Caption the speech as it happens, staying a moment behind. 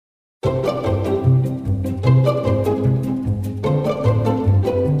Welcome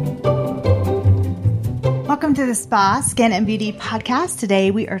to the Spa, Skin, and Beauty podcast. Today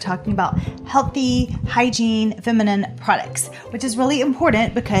we are talking about healthy, hygiene, feminine products, which is really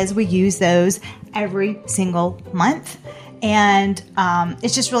important because we use those every single month. And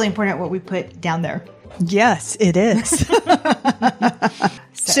it's just really important what we put down there. Yes, it is.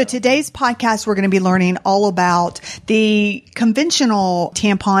 So today's podcast, we're going to be learning all about the conventional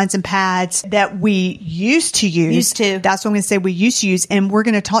tampons and pads that we used to use. That's what I'm going to say we used to use. And we're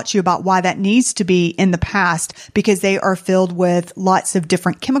going to talk to you about why that needs to be in the past, because they are filled with lots of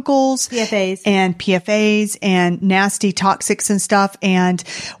different chemicals. PFAs and nasty toxics and stuff. And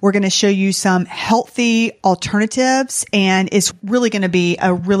we're going to show you some healthy alternatives. And it's really going to be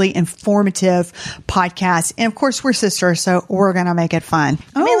a really informative podcast. And of course, we're sisters, so we're going to make it fun.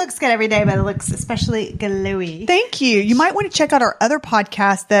 I mean, it looks good every day, but it looks especially glowy. Thank you. You might want to check out our other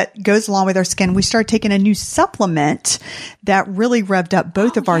podcast that goes along with our skin. We started taking a new supplement that really revved up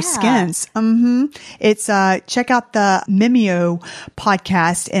both of our skins. It's check out the Mimeo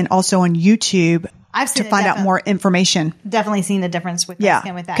podcast and also on YouTube. To find out more information. Definitely seen the difference with my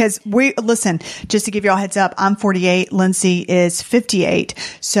skin with that. Because listen, just to give you all a heads up, I'm 48, Lindsay is 58.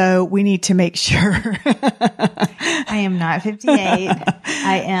 So we need to make sure. I am not 58.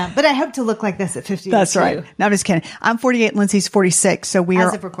 I am. But I hope to look like this at 58. That's right. No, I'm just kidding. I'm 48, Lindsay's 46. So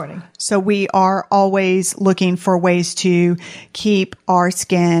as of recording. So we are always looking for ways to keep our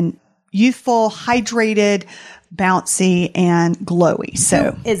skin youthful, hydrated, bouncy, and glowy.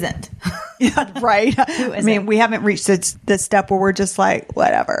 So who isn't? Yeah, right. I mean, we haven't reached the step where we're just like,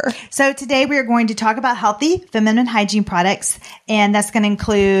 whatever. So today we are going to talk about healthy feminine hygiene products, and that's going to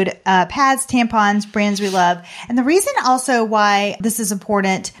include pads, tampons, brands we love. And the reason also why this is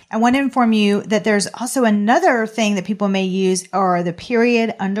important, I want to inform you that there's also another thing that people may use are the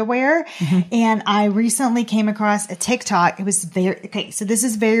period underwear. And I recently came across a TikTok. It was so this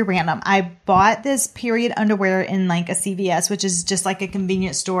is very random. I bought this period underwear in like a CVS, which is just like a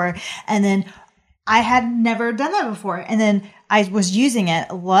convenience store. And then I had never done that before. And then I was using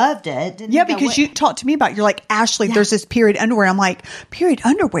it, loved it. Because you talked to me about, you're like, Ashley, there's this period underwear. I'm like, period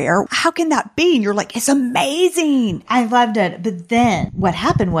underwear? How can that be? And you're like, it's amazing. I loved it. But then what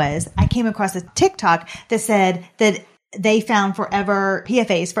happened was I came across a TikTok that said that they found forever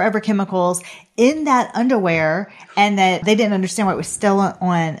PFAs, forever chemicals in that underwear, and that they didn't understand why it was still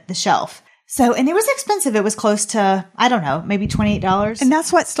on the shelf. So, and it was expensive. It was close to, I don't know, maybe $28. And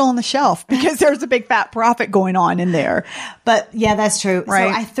that's what's still on the shelf because there's a big fat profit going on in there. But yeah, that's true.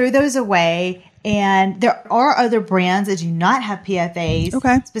 Right. So I threw those away, and there are other brands that do not have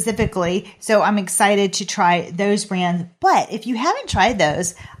PFAs specifically. So I'm excited to try those brands. But if you haven't tried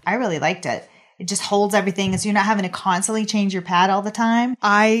those, I really liked it. It just holds everything, so you're not having to constantly change your pad all the time.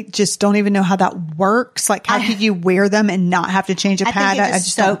 I just don't even know how that works. Like, how do you wear them and not have to change a pad? I think it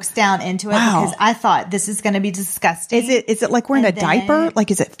just soaks down into it because I thought this is going to be disgusting. Is it like wearing a diaper?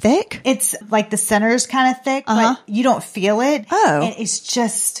 Like, is it thick? It's like the center's kind of thick, but you don't feel it. Oh. And it's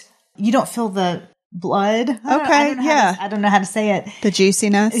just, you don't feel the blood. I don't know how to say it. The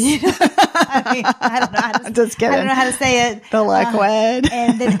juiciness. I don't know how to just kidding. I don't know how to say it. The liquid.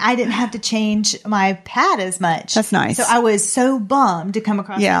 And then I didn't have to change my pad as much. That's nice. So I was so bummed to come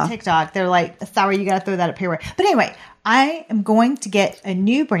across that TikTok. They're like, sorry, you got to throw that up here. But anyway, I am going to get a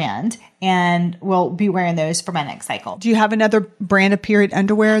new brand, and we'll be wearing those for my next cycle. Do you have another brand of period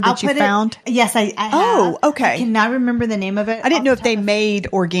underwear that you found? Yes, I have. Oh, okay. I cannot remember the name of it. I didn't know if they made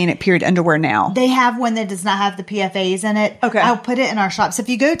organic period underwear now. They have one that does not have the PFAs in it. Okay. I'll put it in our shop. So if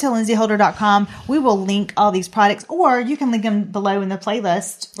you go to lindsayholder.com, we will link all these products, or you can link them below in the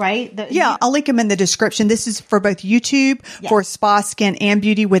playlist, right? I'll link them in the description. This is for both YouTube, for Spa, Skin, and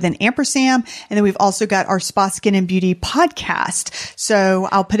Beauty with an ampersand. And then we've also got our Spa, Skin, and Beauty podcast. So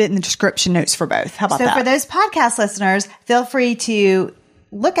I'll put it in the description notes for both. How about that? So for those podcast listeners, feel free to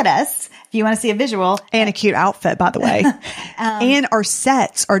look at us if you want to see a visual. And a cute outfit, by the way. And our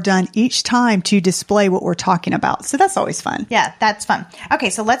sets are done each time to display what we're talking about. So that's always fun. Yeah, that's fun. Okay,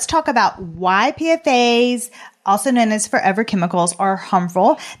 so let's talk about why PFAs, also known as forever chemicals, are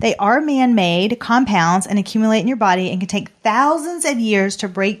harmful. They are man-made compounds and accumulate in your body and can take thousands of years to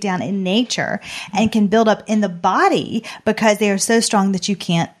break down in nature and can build up in the body because they are so strong that you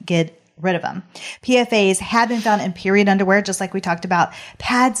can't get rid of them. PFAs have been found in period underwear, just like we talked about,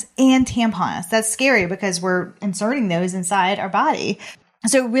 pads and tampons. That's scary because we're inserting those inside our body.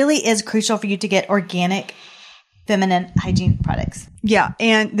 So it really is crucial for you to get organic feminine hygiene products. Yeah.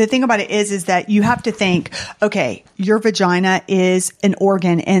 And the thing about it is that you have to think, okay, your vagina is an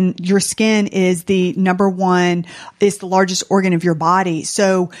organ and your skin is the is the largest organ of your body.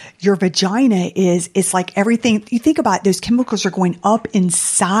 So your vagina it's like everything. You think about it, those chemicals are going up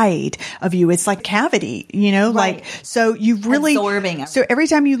inside of you. It's like cavity, Right. like, so you really, absorbing. So every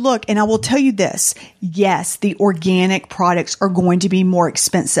time you look, and I will tell you this, yes, the organic products are going to be more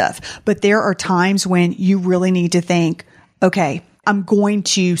expensive, but there are times when you really need to think, okay, I'm going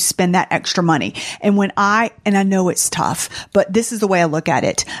to spend that extra money. And I know it's tough, but this is the way I look at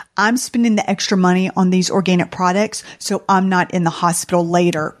it. I'm spending the extra money on these organic products, so I'm not in the hospital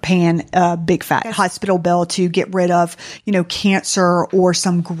later paying a big fat hospital bill to get rid of, cancer or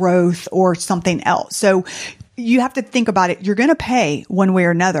some growth or something else. So you have to think about it. You're going to pay one way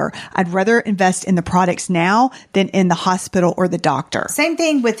or another. I'd rather invest in the products now than in the hospital or the doctor. Same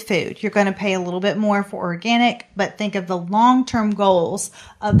thing with food. You're going to pay a little bit more for organic, but think of the long-term goals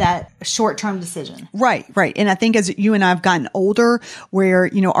of that short-term decision. Right. And I think as you and I have gotten older, where,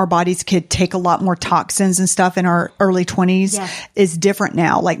 our bodies could take a lot more toxins and stuff in our early 20s is different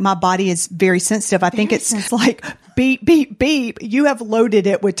now. Like my body is very sensitive. I think it's like beep, beep, beep. You have loaded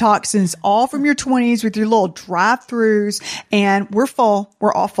it with toxins all from your 20s with your little drive-throughs, and we're full.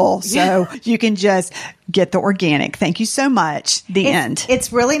 We're all full. So you can just get the organic. Thank you so much. The end.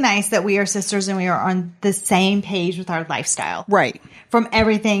 It's really nice that we are sisters and we are on the same page with our lifestyle. Right. From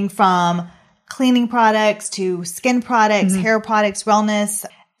everything from cleaning products to skin products, hair products, wellness,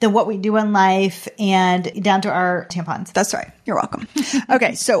 than what we do in life, and down to our tampons. That's right. You're welcome.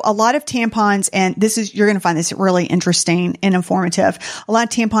 Okay. So a lot of tampons, and you're going to find this really interesting and informative. A lot of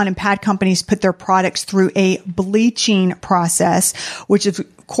tampon and pad companies put their products through a bleaching process, which of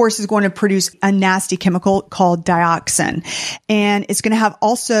course is going to produce a nasty chemical called dioxin. And it's going to have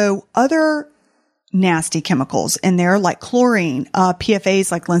also other nasty chemicals in there like chlorine,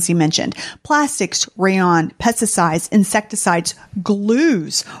 PFAs like Lindsay mentioned, plastics, rayon, pesticides, insecticides,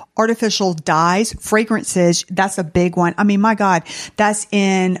 glues, artificial dyes, fragrances. That's a big one. I mean, my God, that's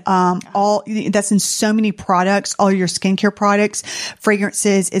in that's in so many products, all your skincare products.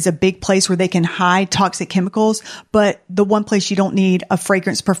 Fragrances is a big place where they can hide toxic chemicals, but the one place you don't need a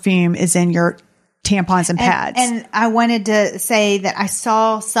fragrance perfume is in your tampons and pads. And I wanted to say that I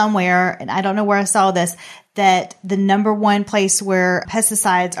saw somewhere, and I don't know where I saw this, that the number one place where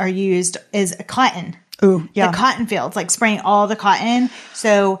pesticides are used is cotton. Ooh, yeah. The cotton fields, like spraying all the cotton.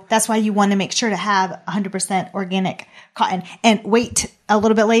 So that's why you want to make sure to have 100% organic cotton. And wait a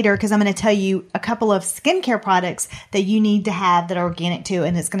little bit later, because I'm going to tell you a couple of skincare products that you need to have that are organic too,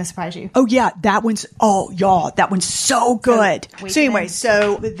 and it's going to surprise you. Oh yeah, that one's so good. So anyway,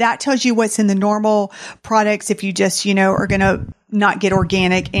 so that tells you what's in the normal products. If you just, are going to not get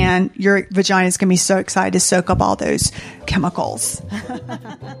organic, and your vagina is going to be so excited to soak up all those chemicals.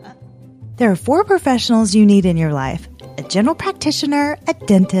 There are 4 professionals you need in your life: a general practitioner, a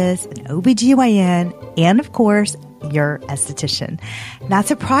dentist, an OBGYN, and of course, your esthetician. Not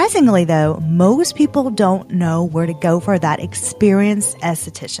surprisingly though, most people don't know where to go for that experienced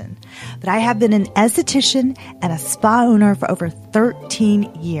esthetician. But I have been an esthetician and a spa owner for over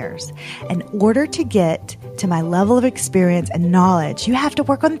 13 years. In order to get to my level of experience and knowledge, you have to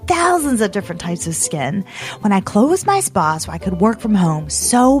work on thousands of different types of skin. When I closed my spa so I could work from home,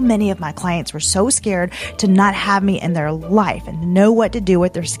 so many of my clients were so scared to not have me in their life and to know what to do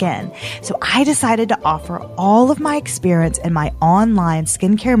with their skin. So I decided to offer all of my experience in my online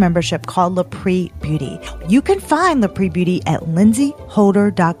skincare membership called LaPree Beauty. You can find LaPree Beauty at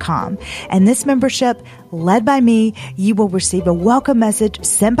lindsayholder.com. And this membership, led by me, you will receive a welcome message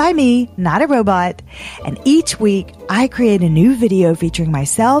sent by me, not a robot. And each week, I create a new video featuring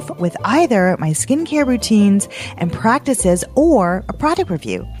myself with either my skincare routines and practices or a product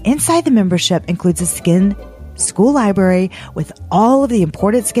review. Inside the membership includes a skin school library with all of the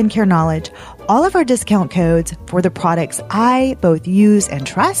important skincare knowledge, all of our discount codes for the products I both use and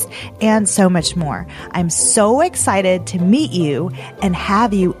trust, and so much more. I'm so excited to meet you and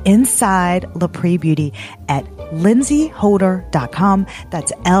have you inside LaPree Beauty at lindsayholder.com.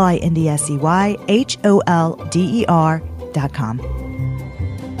 That's LindsayHolder.com.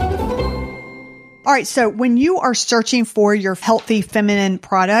 All right. So when you are searching for your healthy feminine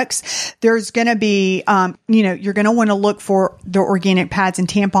products, there's going to be, you're going to want to look for the organic pads and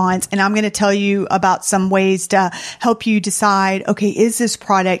tampons. And I'm going to tell you about some ways to help you decide, okay, is this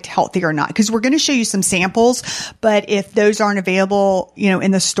product healthy or not? Because we're going to show you some samples, but if those aren't available,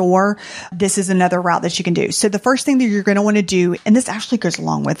 in the store, this is another route that you can do. So the first thing that you're going to want to do, and this actually goes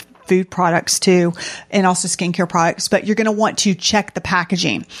along with food products too, and also skincare products, but you're going to want to check the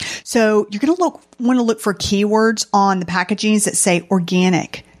packaging. So you're going to want to look for keywords on the packagings that say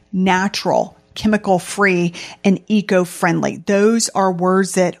organic, natural, chemical free, and eco-friendly. Those are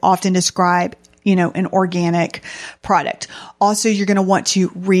words that often describe an organic product. Also, you're going to want to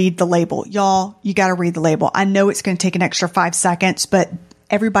read the label. Y'all, you got to read the label. I know it's going to take an extra 5 seconds, but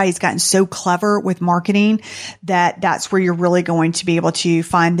everybody's gotten so clever with marketing that that's where you're really going to be able to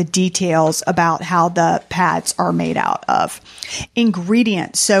find the details about how the pads are made out of.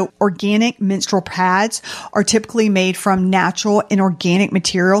 Ingredients. So organic menstrual pads are typically made from natural and organic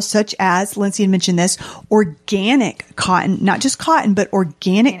materials such as, Lindsay had mentioned this, organic cotton, not just cotton, but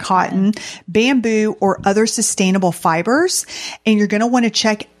organic cotton, bamboo, or other sustainable fibers. And you're going to want to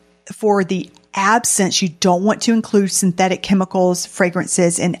check for the absence. You don't want to include synthetic chemicals,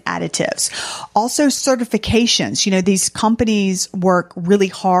 fragrances, and additives. Also certifications. These companies work really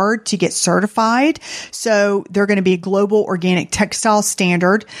hard to get certified. So they're going to be Global Organic Textile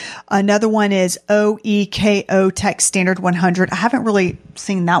Standard. Another one is OEKO Tech Standard 100. I haven't really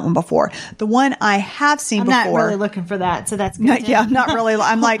seen that one before. The one I have seen before. I'm not really looking for that. So that's good. Yeah, I'm not really.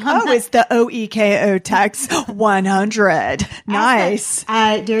 I'm like, it's the OEKO Tex 100. Nice.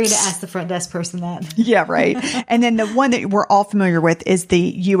 I dare you to ask the front desk person that. Yeah, right. And then the one that we're all familiar with is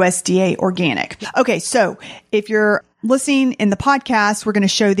the USDA organic. Okay, so if you're listening in the podcast, we're going to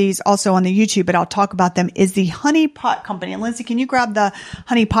show these also on the YouTube, but I'll talk about them, is the Honey Pot Company. And Lindsay, can you grab the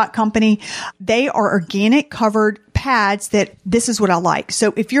Honey Pot Company? They are organic covered pads that this is what I like.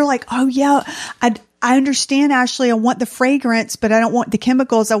 So if you're like, oh yeah, I understand, Ashley, I want the fragrance, but I don't want the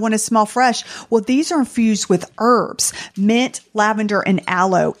chemicals. I want to smell fresh. Well, these are infused with herbs, mint, lavender, and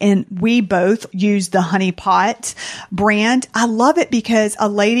aloe. And we both use the Honey Pot brand. I love it because a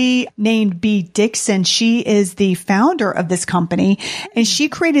lady named B. Dixon, she is the founder of this company. And she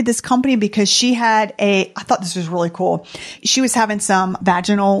created this company because she had I thought this was really cool. She was having some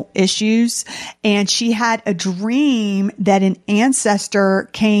vaginal issues and she had a dream that an ancestor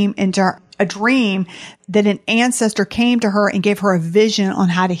came to her and gave her a vision on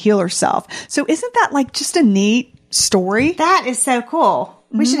how to heal herself. So isn't that like just a neat story? That is so cool.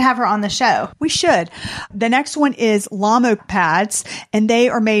 We should have her on the show. We should. The next one is Lamo pads, and they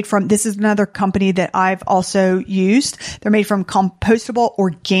are made from, this is another company that I've also used. They're made from compostable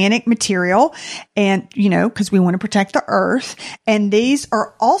organic material and, because we want to protect the earth. And these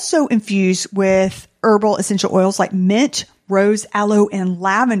are also infused with herbal essential oils like mint, rose, aloe, and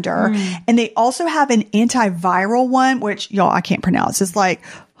lavender. And they also have an antiviral one, which y'all, I can't pronounce. It's like,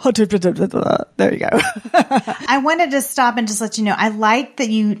 there you go. I wanted to stop and just let you know, I like that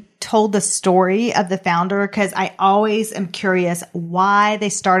you told the story of the founder because I always am curious why they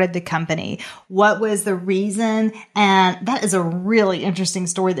started the company. What was the reason? And that is a really interesting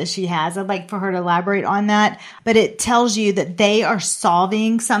story that she has. I'd like for her to elaborate on that. But it tells you that they are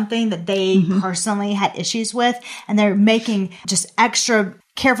solving something that they personally had issues with, and they're making just extra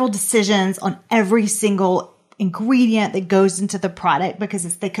careful decisions on every single ingredient that goes into the product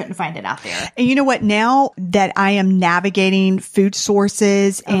because they couldn't find it out there. And you know what? Now that I am navigating food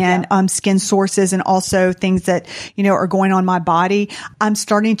sources and skin sources and also things that, are going on my body, I'm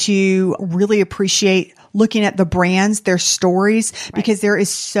starting to really appreciate looking at the brands, their stories, because there is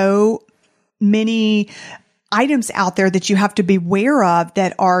so many items out there that you have to be aware of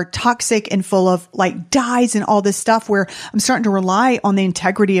that are toxic and full of like dyes and all this stuff, where I'm starting to rely on the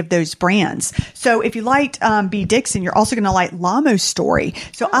integrity of those brands. So if you liked B. Dixon, you're also going to like Lamo's story.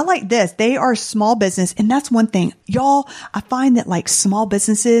 So I like this. They are a small business. And that's one thing, y'all, I find that like small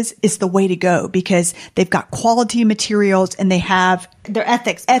businesses is the way to go because they've got quality materials and they have their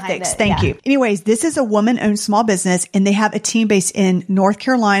ethics. Thank you. Anyways, this is a woman-owned small business and they have a team based in North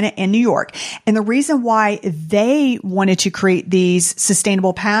Carolina and New York. And the reason why they wanted to create these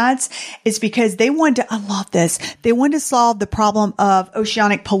sustainable pads is because they wanted to, I love this, they wanted to solve the problem of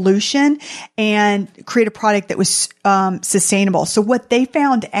oceanic pollution and create a product that was sustainable. So what they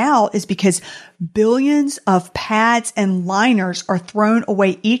found out is because billions of pads and liners are thrown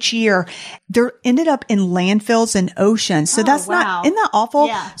away each year, they're ended up in landfills and oceans. So that's not, isn't that awful?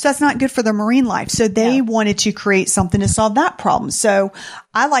 Yeah. So that's not good for the marine life. So they wanted to create something to solve that problem. So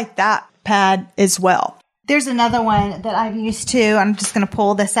I like that pad as well. There's another one that I've used too. I'm just going to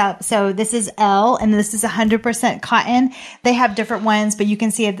pull this up. So this is L, and this is 100% cotton. They have different ones, but you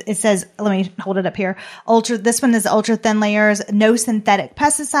can see it says, let me hold it up here. This one is ultra thin layers, no synthetic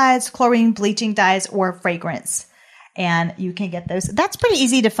pesticides, chlorine, bleaching dyes, or fragrance. And you can get those. That's pretty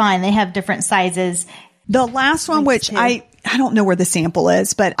easy to find. They have different sizes. The last one, which too. I don't know where the sample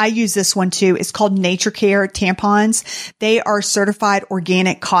is, but I use this one too. It's called Nature Care tampons. They are certified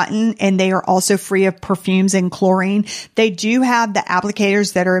organic cotton, and they are also free of perfumes and chlorine. They do have the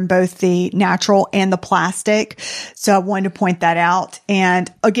applicators that are in both the natural and the plastic. So I wanted to point that out.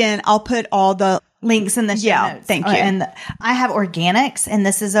 And again, I'll put all the links in the show notes. Thank you. And I have organics, and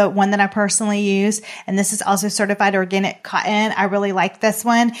this is one that I personally use. And this is also certified organic cotton. I really like this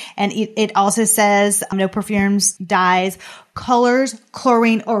one. And it also says no perfumes, dyes, colors,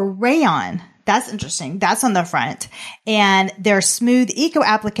 chlorine, or rayon. That's interesting. That's on the front. And their smooth eco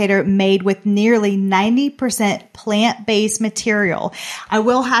applicator made with nearly 90% plant-based material. I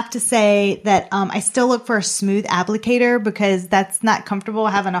will have to say that I still look for a smooth applicator because that's not comfortable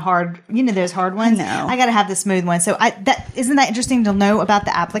having a hard, those hard ones. No. I got to have the smooth one. So isn't that interesting to know about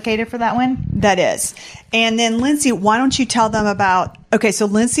the applicator for that one? That is. And then Lindsay, why don't you tell them about, so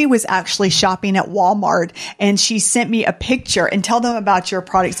Lindsay was actually shopping at Walmart, and she sent me a picture, and tell them about your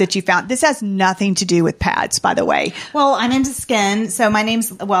products that you found. This has nothing to do with pads, by the way. Well, I'm into skin. So my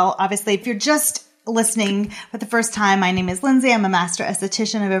name's, obviously, if you're just listening for the first time, my name is Lindsay. I'm a master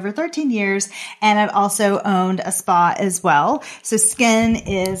esthetician of over 13 years, and I've also owned a spa as well. So skin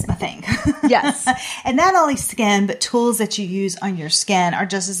is my thing. Yes. And not only skin, but tools that you use on your skin are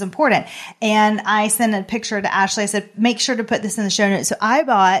just as important. And I sent a picture to Ashley. I said, make sure to put this in the show notes. So I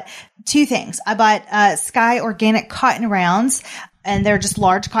bought two things. I bought Sky Organic Cotton Rounds, and they're just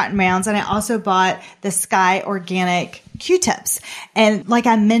large cotton rounds. And I also bought the Sky Organic Q-tips. And like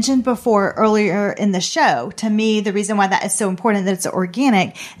I mentioned before earlier in the show, to me, the reason why that is so important that it's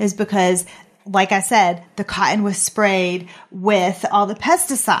organic is because, like I said, the cotton was sprayed with all the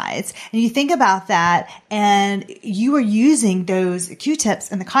pesticides. And you think about that, and you were using those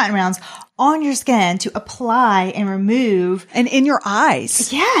Q-tips and the cotton rounds on your skin to apply and remove. And in your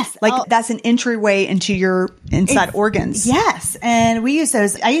eyes. Yes. That's an entryway into your inside organs. Yes. And we use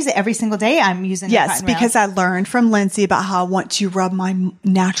those. I use it every single day. I'm using the Yes, cotton because rounds. I learned from Lindsay about how I want to rub my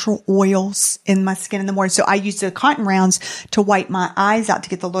natural oils in my skin in the morning. So I use the cotton rounds to wipe my eyes out to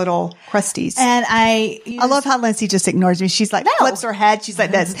get the little crusties. And I love how Lindsay just ignores me. She's like, flips her head. She's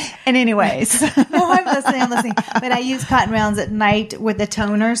like this. And anyways. No, I'm listening. But I use cotton rounds at night with the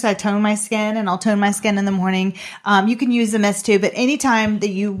toner. So I tone my skin, and I'll tone my skin in the morning. You can use the mist too, but anytime that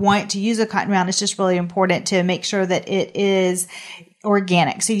you want to use a cotton round, it's just really important to make sure that it is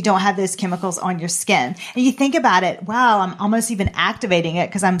organic, so you don't have those chemicals on your skin. And you think about it, wow, I'm almost even activating it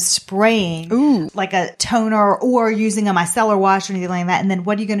because I'm spraying like a toner or using a micellar wash or anything like that. And then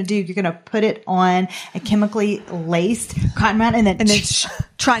what are you going to do? You're going to put it on a chemically laced cotton round and then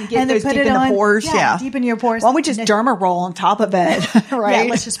try and get those deep in the pores. Yeah, deep in your pores. Why don't we just derma roll on top of it? Right? Yeah,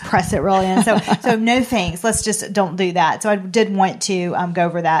 let's just press it real in. So no thanks. Let's just don't do that. So I did want to go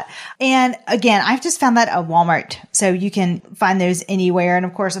over that. And again, I've just found that at Walmart. So you can find those anywhere. And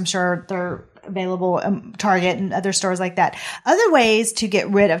of course, I'm sure they're available at Target and other stores like that. Other ways to get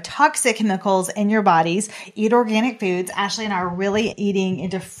rid of toxic chemicals in your bodies: eat organic foods. Ashley and I are really eating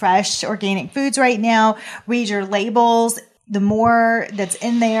into fresh organic foods right now. Read your labels. The more that's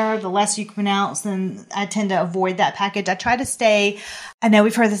in there, the less you can pronounce, and I tend to avoid that package. I try to stay, I know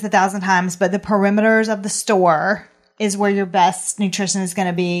we've heard this 1,000 times, but the perimeters of the store is where your best nutrition is going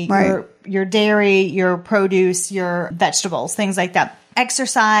to be. Right. Your dairy, your produce, your vegetables, things like that.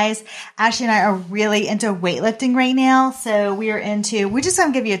 Exercise. Ashley and I are really into weightlifting right now. So we're just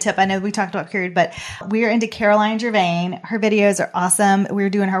going to give you a tip. I know we talked about period, but we are into Caroline Gervain. Her videos are awesome. We're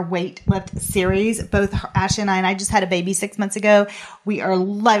doing her weight lift series. Both Ashley and I just had a baby 6 months ago. We are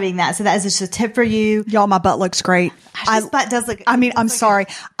loving that. So that is just a tip for you. Y'all, my butt looks great. Ashley's butt does look. I'm sorry.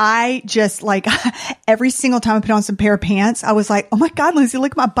 I just every single time I put on some pair of pants, I was like, oh my God, Lindsay,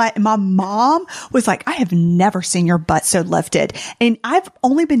 look at my butt. And my mom was like, I have never seen your butt so lifted. And I've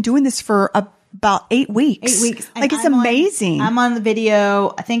only been doing this for about 8 weeks. 8 weeks. It's amazing. I'm on the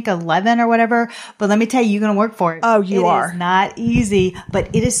video, I think 11 or whatever, but let me tell you, you're going to work for it. Oh, you are. It is not easy,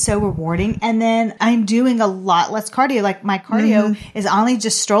 but it is so rewarding. And then I'm doing a lot less cardio. Like my cardio is only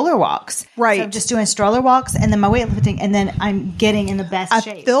just stroller walks. Right. So I'm just doing stroller walks and then my weightlifting, and then I'm getting in the best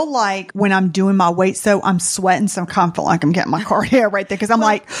shape. I feel like when I'm doing my weights, though, I'm sweating, so I'm kind of feel like I'm getting my cardio right there because I'm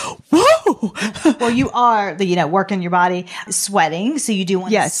like, whoa. Well, you are, working your body, sweating. So you do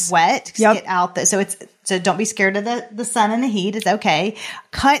want to sweat to get out. So don't be scared of the sun and the heat. It's okay.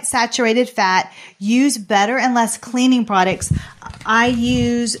 Cut saturated fat. Use better and less cleaning products. I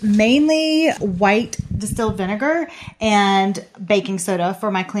use mainly white distilled vinegar and baking soda for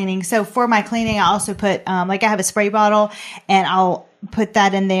my cleaning. So for my cleaning, I also put, I have a spray bottle and I'll put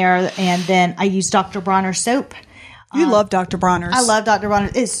that in there. And then I use Dr. Bronner soap. You love Dr. Bronner's. I love Dr.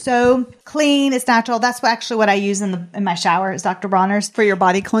 Bronner's. It's so clean. It's natural. That's what I use in my shower is Dr. Bronner's. For your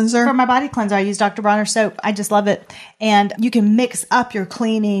body cleanser? For my body cleanser, I use Dr. Bronner's soap. I just love it. And you can mix up your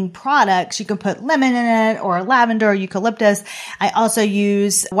cleaning products. You can put lemon in it or lavender or eucalyptus. I also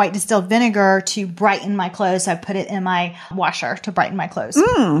use white distilled vinegar to brighten my clothes. So I put it in my washer to brighten my clothes.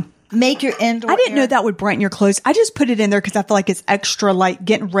 Make your indoor I didn't know that would brighten your clothes. I just put it in there because I feel like it's extra, like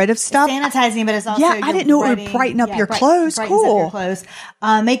getting rid of stuff. Sanitizing, but it's also I didn't know it would brighten up your clothes. Cool. Up your clothes.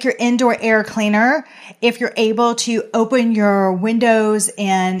 Make your indoor air cleaner. If you're able to open your windows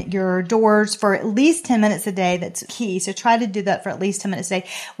and your doors for at least 10 minutes a day, that's key. So try to do that for at least 10 minutes a day,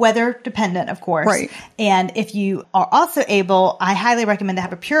 weather dependent, of course. Right. And if you are also able, I highly recommend to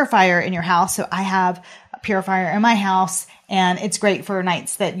have a purifier in your house. So I have a purifier in my house. And it's great for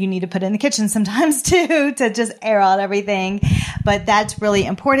nights that you need to put in the kitchen sometimes too, to just air out everything. But that's really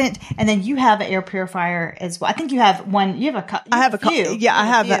important. And then you have an air purifier as well. I think you have one. You have a couple. I have a couple. Yeah, I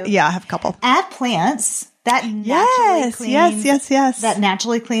have a couple. Add plants. That naturally cleans, yes. That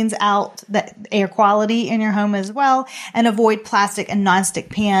naturally cleans out the air quality in your home as well. And avoid plastic and nonstick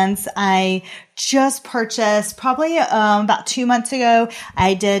pans. I just purchased probably about 2 months ago.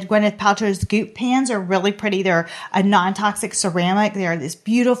 I did Gwyneth Paltrow's Goop pans. Are really pretty. They're a non-toxic ceramic. They are this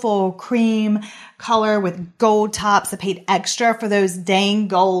beautiful cream color with gold tops. I paid extra for those dang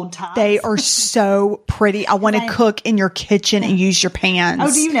gold tops. They are so pretty. I want to cook in your kitchen and use your pans.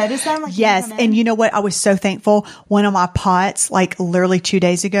 Oh, do you notice that? Like, yes. And you know what? I was so thankful. One of my pots, like literally 2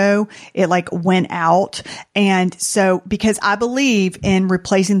 days ago, it like went out. And so because I believe in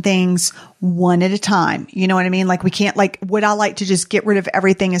replacing things one at a time, you know what I mean? Like we can't, like, would I like to just get rid of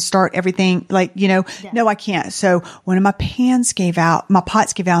everything and start everything? Like, you know, no, I can't. So one of my pots gave out.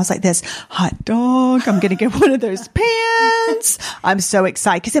 I was like, this hot dog, I'm going to get one of those pans. I'm so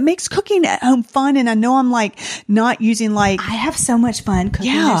excited because it makes cooking at home fun. And I know I'm like not using like, I have so much fun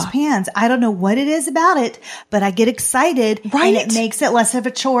cooking those pans. I don't know what it is about it, but I get excited. Right. And it makes it less of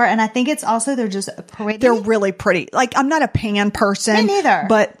a chore. And I think it's also, they're just pretty. They're really pretty. Like I'm not a pan person. Me neither.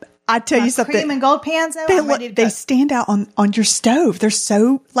 But I tell you something. Cream and gold pans, though, they stand out on your stove. They're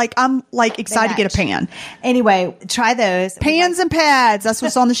so like, I'm like excited to get a pan. Anyway, try those. Pans and pads. That's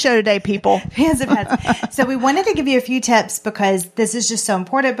what's on the show today, people. Pans and pads. So we wanted to give you a few tips because this is just so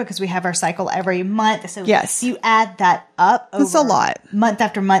important because we have our cycle every month. So yes, you add that up over it's a lot. Month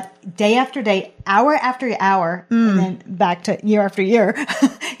after month, day after day, hour after hour, and then back to year after year.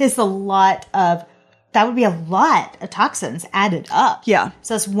 It's a lot of that would be a lot of toxins added up. Yeah.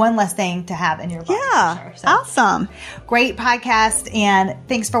 So it's one less thing to have in your body. Yeah. Sure. So, awesome. Great podcast. And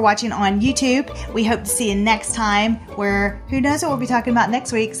thanks for watching on YouTube. We hope to see you next time where who knows what we'll be talking about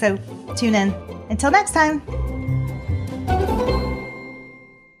next week. So tune in. Until next time.